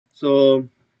So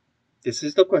this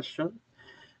is the question.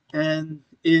 And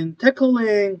in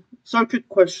tackling circuit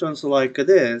questions like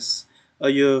this,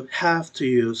 you have to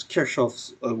use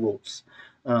Kirchhoff's rules.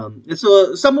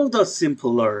 So some of the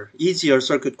simpler, easier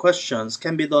circuit questions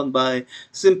can be done by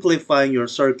simplifying your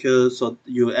circuit. So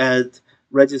you add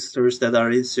registers that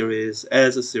are in series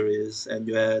as a series, and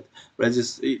you add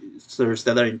registers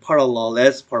that are in parallel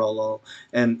as parallel.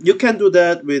 And you can do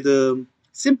that with the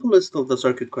simplest of the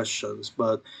circuit questions,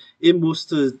 but in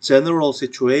most general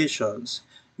situations,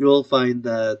 you'll find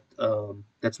that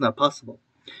that's not possible.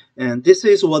 And this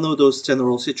is one of those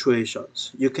general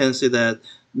situations. You can see that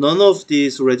none of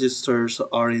these registers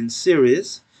are in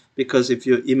series, because if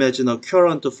you imagine a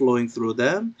current flowing through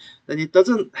them, then it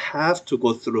doesn't have to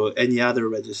go through any other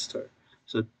register.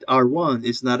 So R1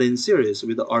 is not in series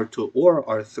with R2 or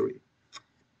R3.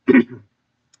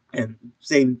 And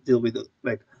same deal with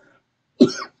like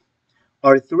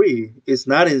R3 is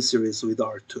not in series with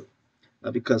R2.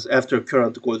 Because after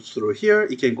current goes through here,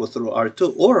 it can go through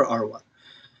R2 or R1.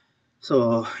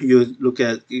 So you look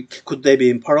at, could they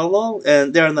be in parallel?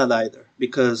 And they're not either,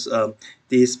 because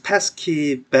these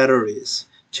pesky batteries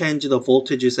change the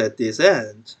voltages at this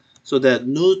end, so that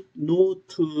no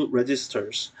two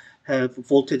registers have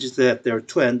voltages at their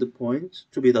two endpoints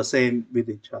to be the same with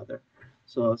each other.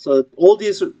 So all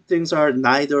these things are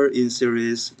neither in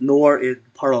series nor in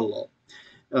parallel.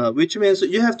 Which means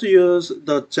you have to use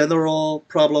the general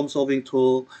problem solving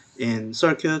tool in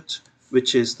circuit,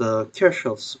 which is the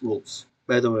Kirchhoff's rules.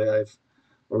 By the way, I've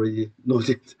already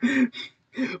noted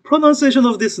pronunciation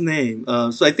of this name.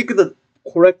 So I think the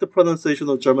correct pronunciation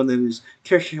of German name is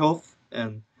Kirchhoff,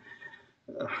 and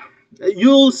uh,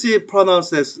 you'll see it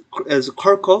pronounced as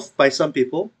Kirchhoff by some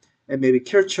people, and maybe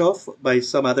Kirchhoff by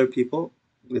some other people.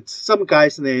 It's some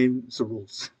guy's name, so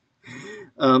rules.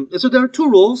 So there are two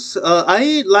rules.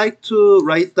 I like to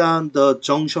write down the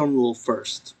junction rule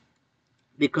first,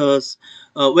 because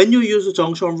when you use the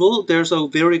junction rule, there's a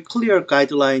very clear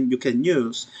guideline you can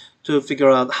use to figure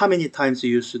out how many times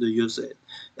you should use it.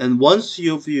 And once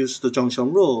you've used the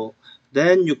junction rule,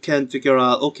 then you can figure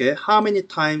out, okay, how many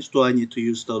times do I need to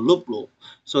use the loop rule?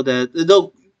 So that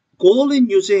the goal in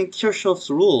using Kirchhoff's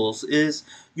rules is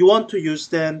you want to use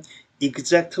them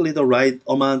exactly the right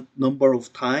amount number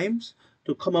of times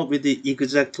to come up with the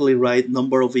exactly right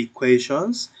number of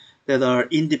equations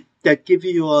that give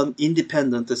you an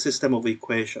independent system of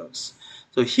equations.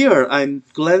 So here I'm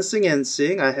glancing and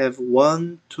seeing I have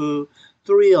 1, 2,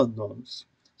 3 unknowns.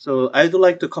 So I'd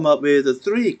like to come up with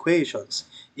 3 equations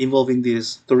involving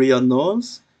these 3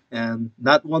 unknowns, and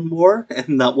not one more and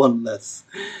not one less.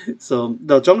 So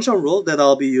the junction rule that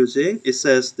I'll be using, it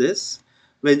says this: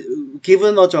 when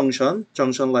given a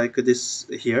junction like this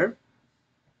here,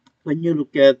 when you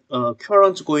look at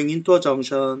currents going into a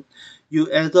junction,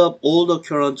 you add up all the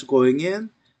currents going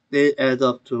in, they add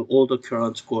up to all the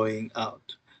currents going out.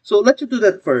 So let's do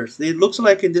that first. It looks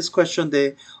like in this question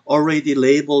they already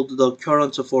labeled the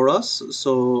currents for us.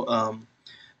 So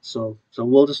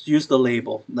we'll just use the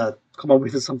label, not come up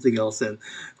with something else and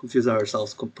confuse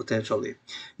ourselves potentially.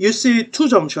 You see two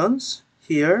junctions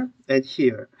here and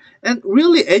here. And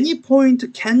really any point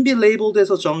can be labeled as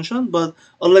a junction, but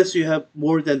unless you have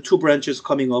more than 2 branches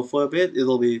coming off of it,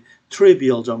 it'll be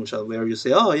trivial junction where you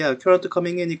say, oh yeah, current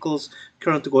coming in equals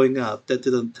current going out. That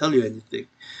didn't tell you anything.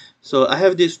 So I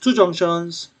have these 2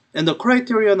 junctions, and the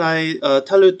criterion I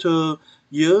tell you to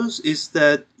use is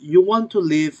that you want to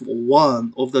leave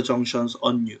one of the junctions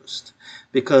unused,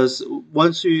 because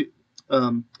once you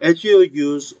as you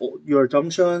use your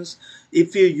junctions,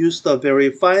 if you use the very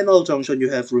final junction you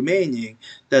have remaining,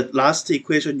 that last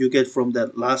equation you get from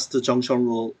that last junction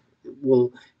rule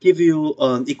will give you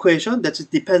an equation that's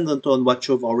dependent on what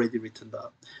you've already written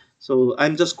down. So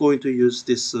I'm just going to use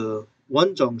this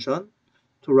one junction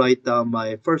to write down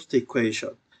my first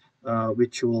equation,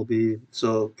 which will be,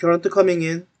 so current coming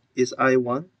in is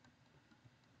I1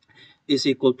 is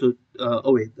equal to,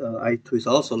 I2 is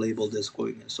also labeled as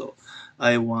going in, so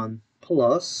I1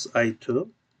 plus I2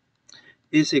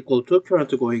 is equal to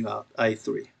current going out,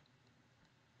 I3.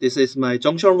 This is my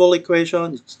junction rule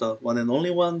equation. It's the one and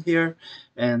only one here.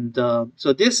 And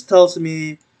so this tells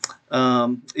me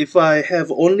if I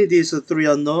have only these 3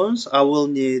 unknowns, I will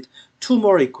need 2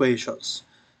 more equations.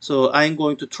 So I'm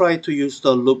going to try to use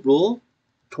the loop rule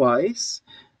twice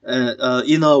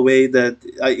in a way that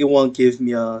it won't give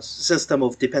me a system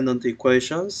of dependent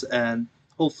equations, and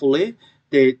hopefully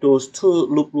those 2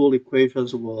 loop rule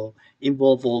equations will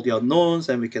involve all the unknowns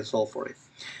and we can solve for it.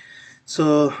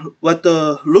 So what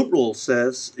the loop rule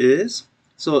says is,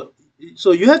 so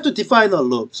so you have to define a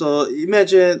loop. So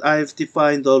imagine I've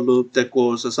defined a loop that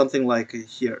goes something like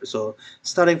here. So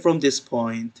starting from this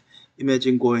point,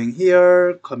 imagine going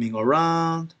here, coming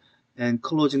around, and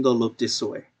closing the loop this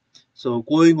way. So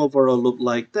going over a loop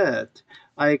like that,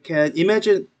 I can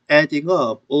imagine adding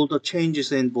up all the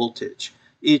changes in voltage.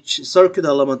 Each circuit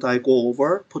element I go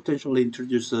over potentially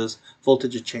introduces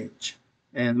voltage change.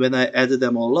 And when I add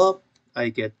them all up, I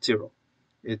get zero.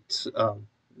 It's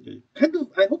kind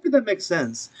of, I hope that makes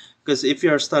sense, because if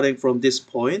you are starting from this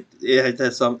point, it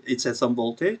has some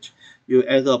voltage. You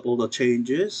add up all the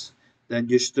changes, then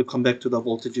you should come back to the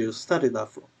voltage you started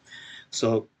out from.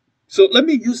 So so let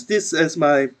me use this as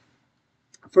my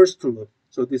first loop.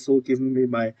 So this will give me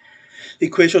my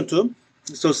equation 2.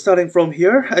 So starting from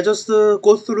here, I just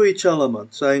go through each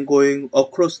element. So I'm going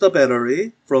across the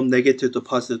battery from negative to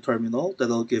positive terminal.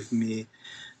 That'll give me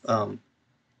um,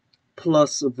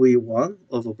 plus V1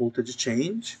 of a voltage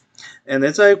change. And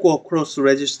as I go across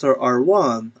resistor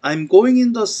R1, I'm going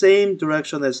in the same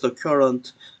direction as the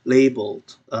current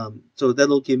labeled. So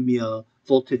that'll give me a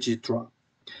voltage drop.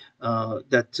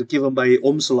 That's given by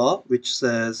Ohm's law, which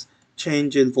says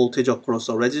change in voltage across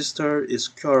a resistor is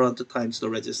current times the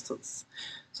resistance.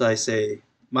 So I say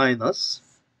minus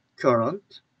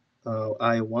current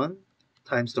I1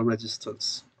 times the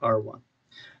resistance R1.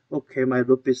 Okay, my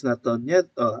loop is not done yet.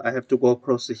 I have to go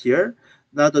across here.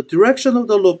 Now the direction of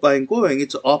the loop I'm going,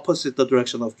 it's opposite the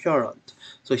direction of current.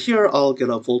 So here I'll get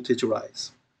a voltage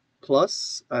rise.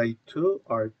 Plus I2,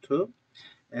 R2,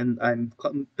 and I'm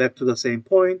come back to the same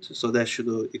point, so that should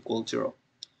equal 0.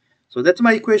 So that's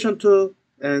my equation 2,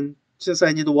 and since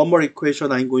I need one more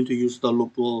equation, I'm going to use the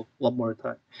loop one more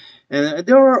time. And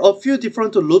there are a few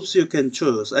different loops you can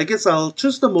choose. I guess I'll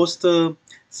choose the most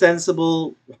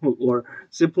sensible or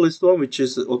simplest one, which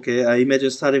is, okay, I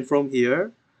imagine starting from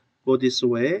here, go this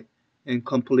way, and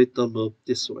complete the loop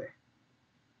this way.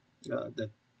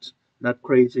 That's not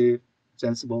crazy,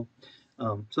 sensible.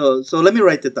 So let me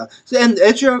write it down. So, and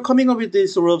as you are coming up with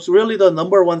these loops, really the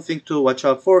number one thing to watch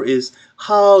out for is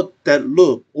how that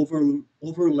loop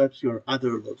overlaps your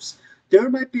other loops. There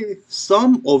might be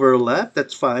some overlap.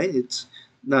 That's fine. It's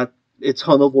not. It's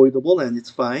unavoidable and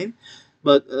it's fine.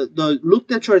 But the loop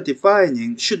that you're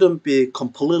defining shouldn't be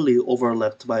completely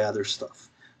overlapped by other stuff.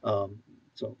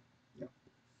 So yeah.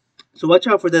 So watch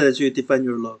out for that as you define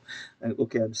your load.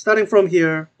 Okay, I'm starting from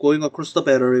here, going across the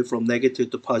battery from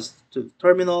negative to positive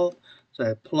terminal. So I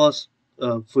have plus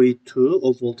V2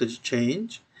 of voltage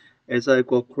change. As I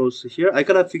go across here, I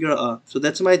gotta figure out, so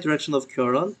that's my direction of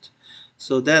current.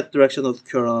 So that direction of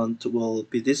current will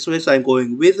be this way. So I'm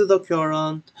going with the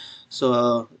current.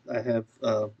 So I have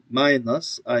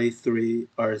minus I3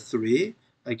 R3.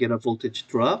 I get a voltage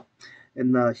drop.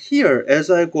 And here, as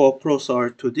I go across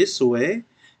R2 this way,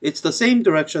 it's the same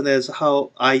direction as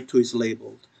how I2 is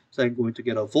labeled. So I'm going to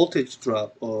get a voltage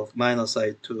drop of minus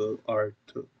I2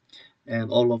 R2. And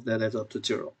all of that adds up to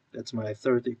 0. That's my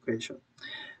third equation.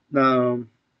 Now,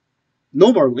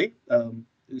 normally,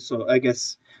 so I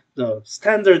guess the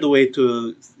standard way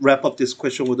to wrap up this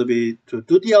question would be to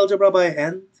do the algebra by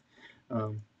hand.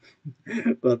 Um,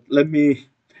 but let me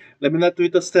not do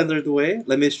it the standard way.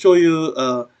 Let me show you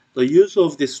the use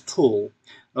of this tool,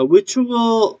 which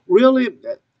will really,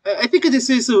 I think this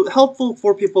is helpful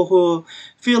for people who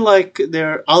feel like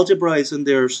their algebra isn't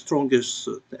their strongest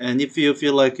suit. And if you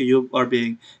feel like you are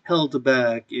being held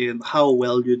back in how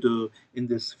well you do in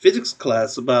this physics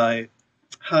class by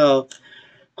how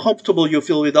comfortable you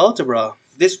feel with algebra,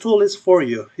 this tool is for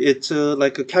you. It's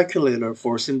like a calculator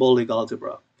for symbolic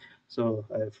algebra. So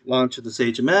I've launched the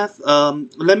Sage Math.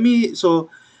 So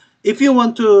if you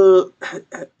want to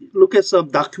look at some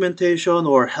documentation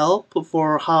or help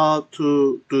for how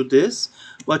to do this,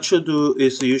 what you do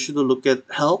is you should look at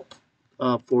help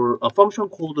for a function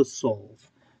called solve.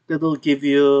 That'll give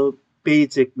you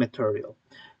basic material.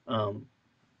 Um,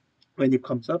 when it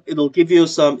comes up, it'll give you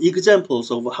some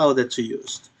examples of how that's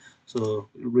used. So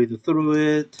read through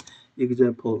it.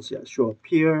 Examples, show up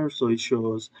here. So it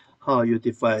shows how you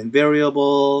define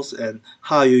variables and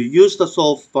how you use the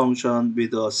solve function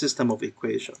with a system of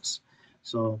equations.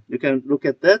 So you can look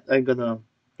at that. I'm gonna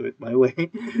do it my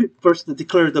way. First,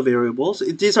 declare the variables.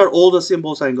 These are all the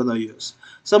symbols I'm gonna use.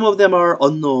 Some of them are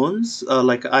unknowns,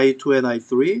 like I2 and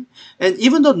I3. And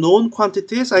even the known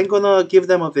quantities, I'm gonna give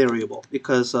them a variable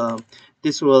because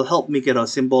this will help me get a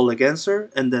symbolic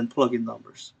answer and then plug in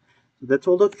numbers. So that's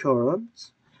all the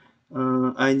currents.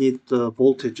 I need the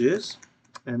voltages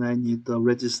and I need the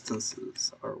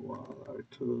resistances, R1,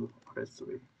 R2,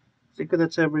 R3. I think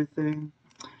that's everything.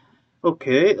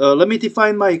 Okay, let me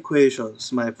define my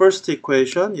equations. My first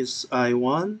equation is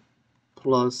I1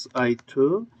 plus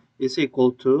I2 is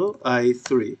equal to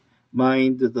I3.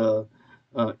 Mind the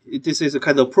this is a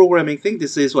kind of programming thing.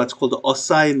 This is what's called the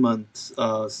assignment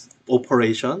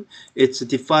operation. It's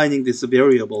defining this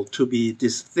variable to be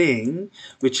this thing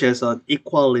which has an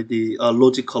equality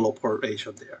logical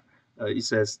operation there. It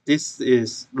says this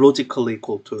is logically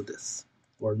equal to this,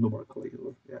 or numerically.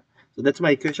 Yeah. So that's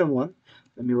my equation 1.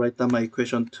 Let me write down my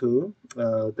equation 2.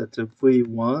 That's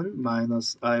V1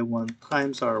 minus I1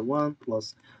 times R1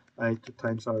 plus I2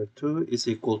 times R2 is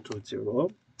equal to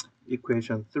 0.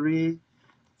 Equation 3,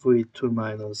 V2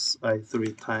 minus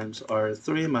I3 times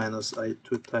R3 minus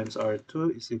I2 times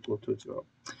R2 is equal to 0.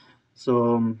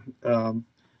 So,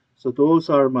 so those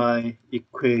are my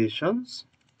equations.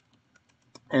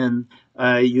 And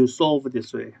you solve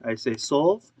this way. I say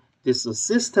solve this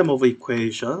system of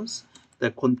equations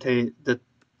that contain that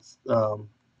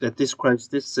describes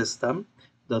this system,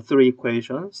 the three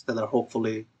equations that are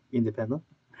hopefully independent.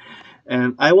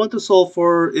 And I want to solve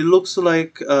for, it looks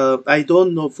like I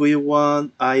don't know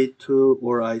V1, I2,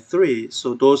 or I3.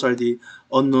 So those are the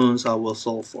unknowns I will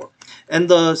solve for. And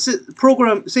the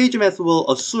program Sage method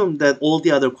will assume that all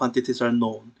the other quantities are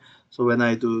known. So when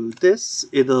I do this,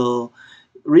 it'll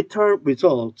return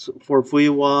results for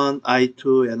V1,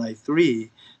 I2, and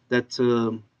I3 that's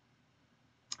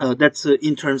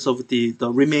in terms of the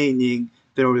remaining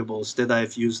variables that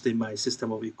I've used in my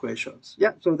system of equations.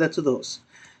 Yeah, so that's those.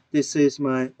 This is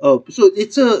my, oh, so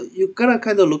it's a, you gotta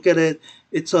kind of look at it,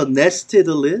 it's a nested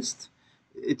list.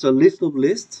 It's a list of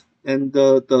lists, and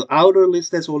the outer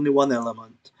list has only one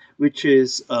element, which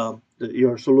is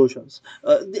your solutions.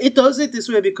 It does it this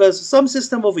way because some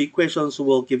system of equations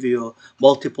will give you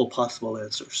multiple possible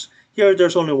answers. Here,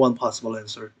 there's only one possible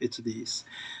answer. It's these.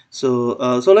 So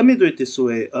let me do it this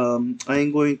way.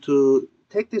 I'm going to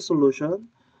take the solution,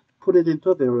 put it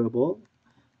into a variable.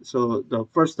 So the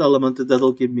first element,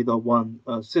 that'll give me the one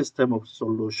system of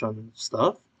solution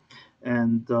stuff.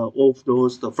 And of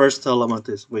those, the first element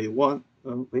is V1.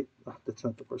 That's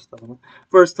not the first element.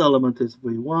 First element is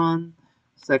V1.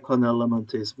 Second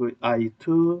element is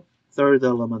I2. Third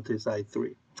element is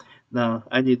I3. Now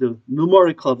I need the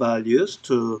numerical values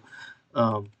to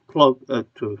plug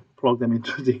them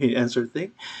into the answer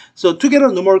thing. So to get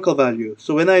a numerical value,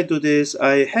 so when I do this,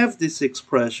 I have this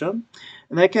expression,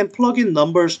 and I can plug in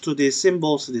numbers to these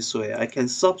symbols this way. I can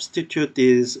substitute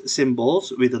these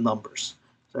symbols with the numbers.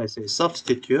 So I say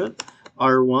substitute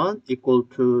R1 equal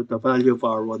to the value of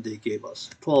R1 they gave us,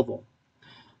 12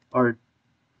 ohm.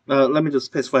 Let me just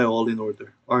specify all in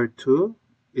order. R2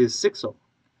 is 6 ohm.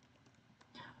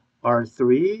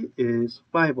 R3 is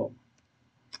 5 ohm.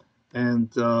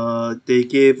 And they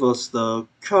gave us the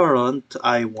current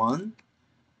I1,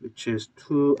 which is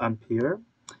 2 ampere.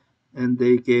 And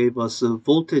they gave us a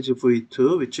voltage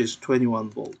V2, which is 21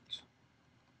 volts.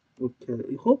 Okay,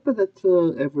 I hope that's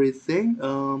everything.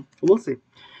 We'll see.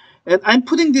 And I'm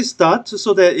putting this dot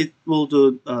so that it will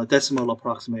do decimal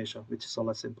approximation, which is a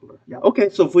lot simpler. Yeah, okay,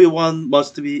 so V1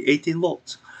 must be 18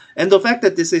 volts. And the fact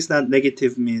that this is not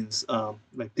negative means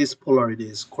like this polarity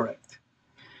is correct.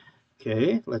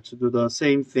 Okay, let's do the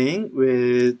same thing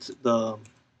with the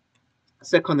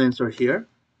second answer here.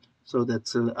 So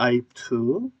that's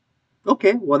I2.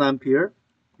 Okay, 1 ampere.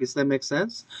 Does that make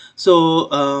sense? So,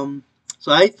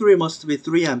 so I3 must be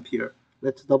 3 ampere.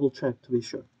 Let's double check to be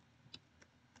sure.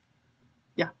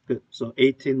 Yeah, good. So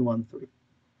 1813.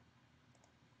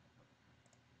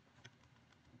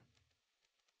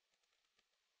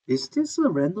 Is this a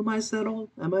randomized at all?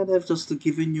 I might have just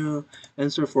given you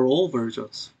answer for all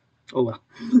versions. Oh well.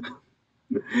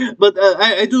 But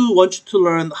I do want you to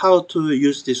learn how to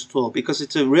use this tool because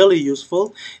it's really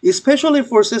useful, especially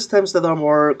for systems that are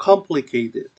more complicated.